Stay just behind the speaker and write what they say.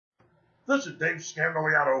This is Dave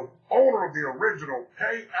Scandaliato, owner of the original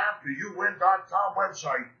PayAfterYouWin.com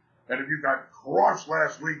website. And if you got crushed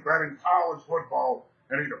last week betting college football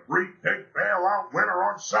and need a free pick bailout winner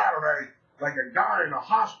on Saturday, like a guy in a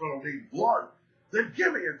hospital needs blood, then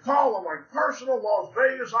give me a call on my personal Las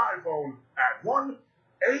Vegas iPhone at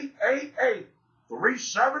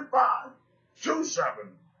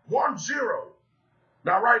 1-888-375-2710.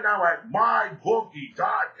 Now, right now at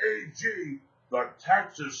mybookie.ag, the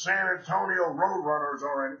Texas San Antonio Roadrunners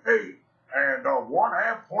are an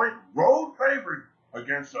 8.5 point road favorite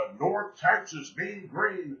against the North Texas Mean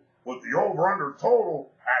Green with the over-under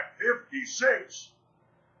total at 56.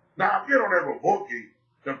 Now, if you don't have a bookie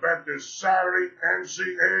to bet this Saturday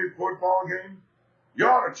NCAA football game, you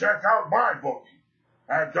ought to check out MyBookie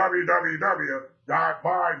at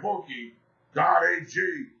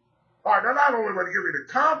www.mybookie.ag. All right, now not only am I going to give you the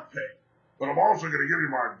comp pick, but I'm also going to give you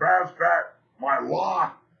my best bet, my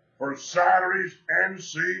lock for Saturday's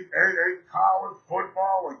NCAA college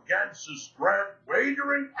football against the spread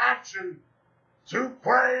wagering action. 2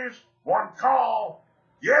 plays, 1 call.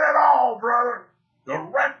 Get it all, brother.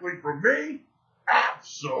 Directly from me,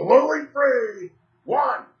 absolutely free.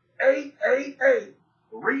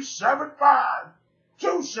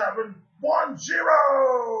 1-888-375-2710.